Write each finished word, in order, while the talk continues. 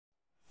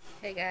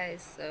Hey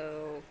guys,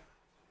 so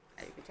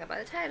as you can tell by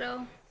the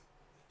title,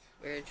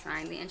 we're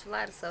trying the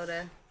enchilada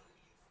soda.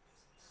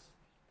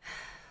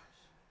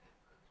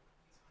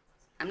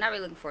 I'm not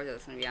really looking forward to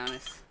this one, to be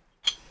honest.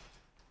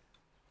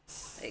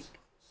 Like,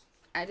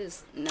 I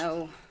just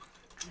know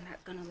I'm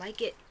not gonna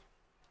like it.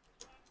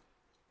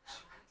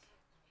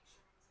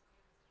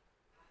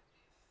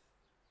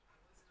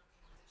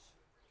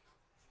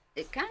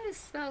 It kind of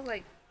smells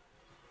like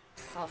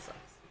salsa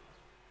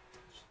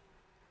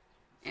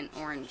and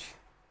orange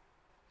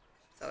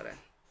soda.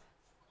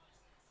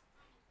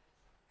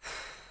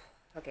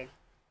 Okay,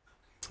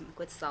 I'm gonna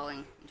quit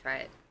stalling and try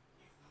it.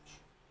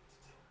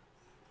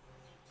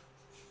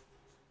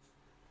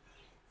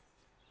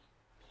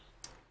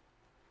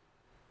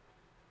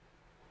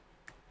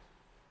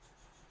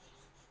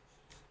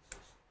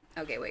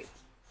 Okay, wait.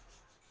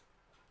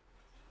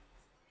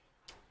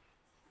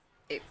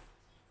 It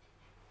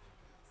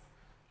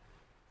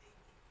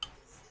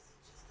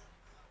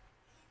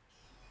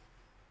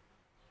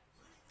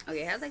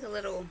okay, it has like a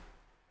little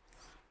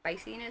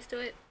spiciness to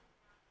it,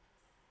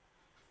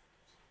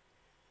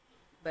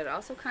 but it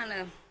also kind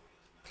of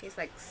tastes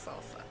like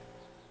salsa.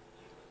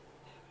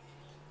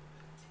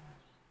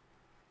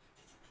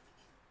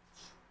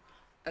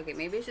 Okay,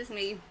 maybe it's just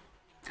me.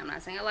 I'm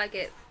not saying I like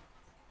it,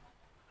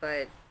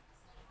 but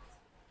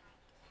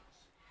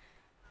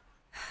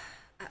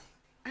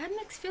I have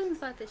mixed feelings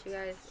about this, you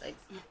guys. Like,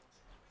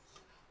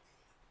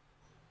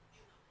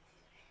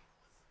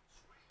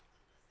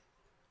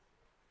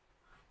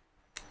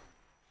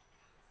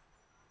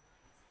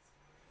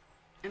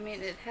 I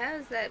mean, it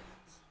has that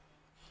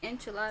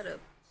enchilada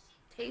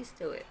taste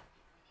to it,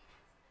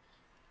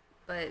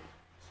 but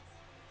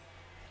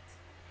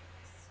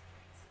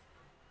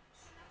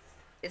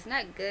it's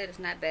not good, it's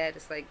not bad,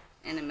 it's like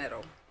in the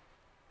middle.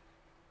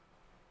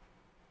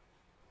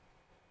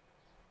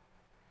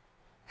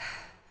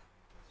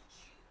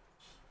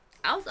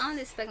 I was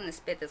honestly expecting to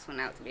spit this one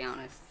out, to be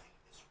honest,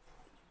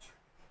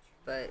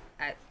 but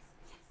I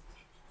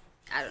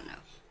don't know.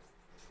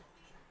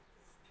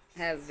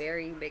 I have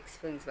very mixed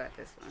feelings about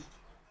this one.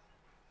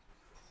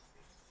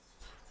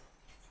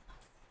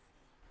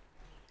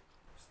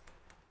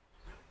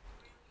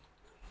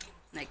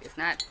 Like, it's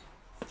not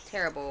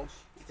terrible,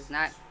 it's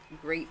not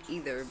great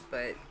either,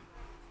 but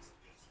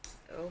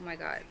oh my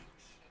god.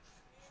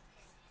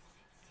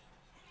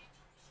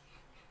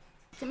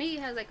 To me,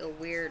 it has like a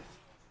weird,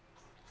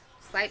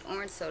 slight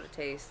orange soda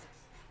taste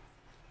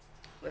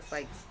with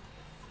like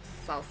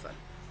salsa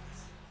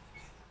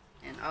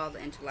and all the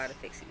enchilada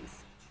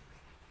fixings.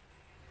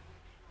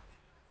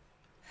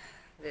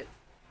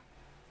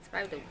 It's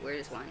probably the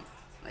weirdest one.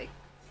 Like,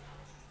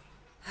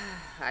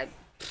 I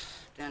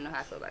don't know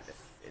how I feel about this.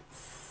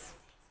 It's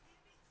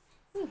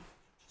whew.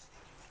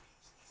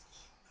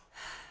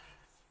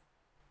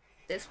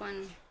 This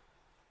one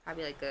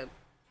probably like a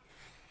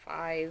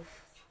 5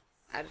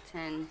 out of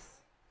 10.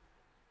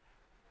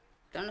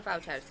 Don't know if I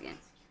would try this again.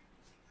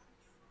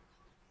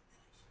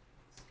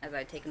 As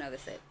I take another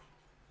sip.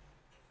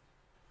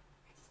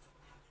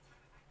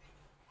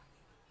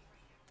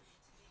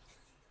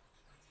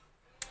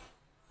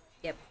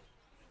 Yep.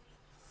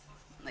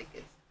 Like,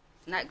 it's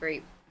not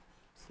great.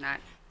 It's not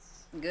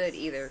good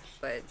either,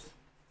 but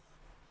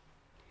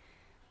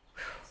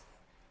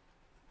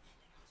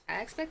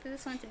I expected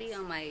this one to be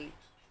on my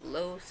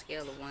low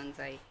scale of ones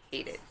I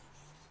hated.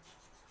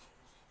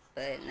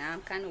 But now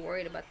I'm kind of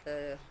worried about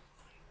the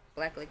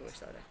black licorice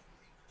soda.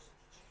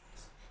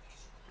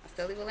 I'll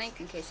still leave a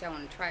link in case y'all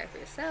want to try it for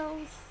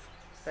yourselves.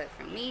 But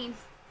for me,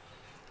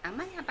 I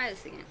might not buy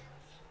this again.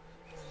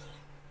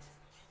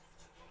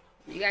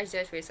 You guys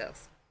judge for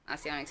yourselves. I'll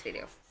see you on the next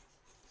video.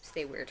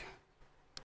 Stay weird.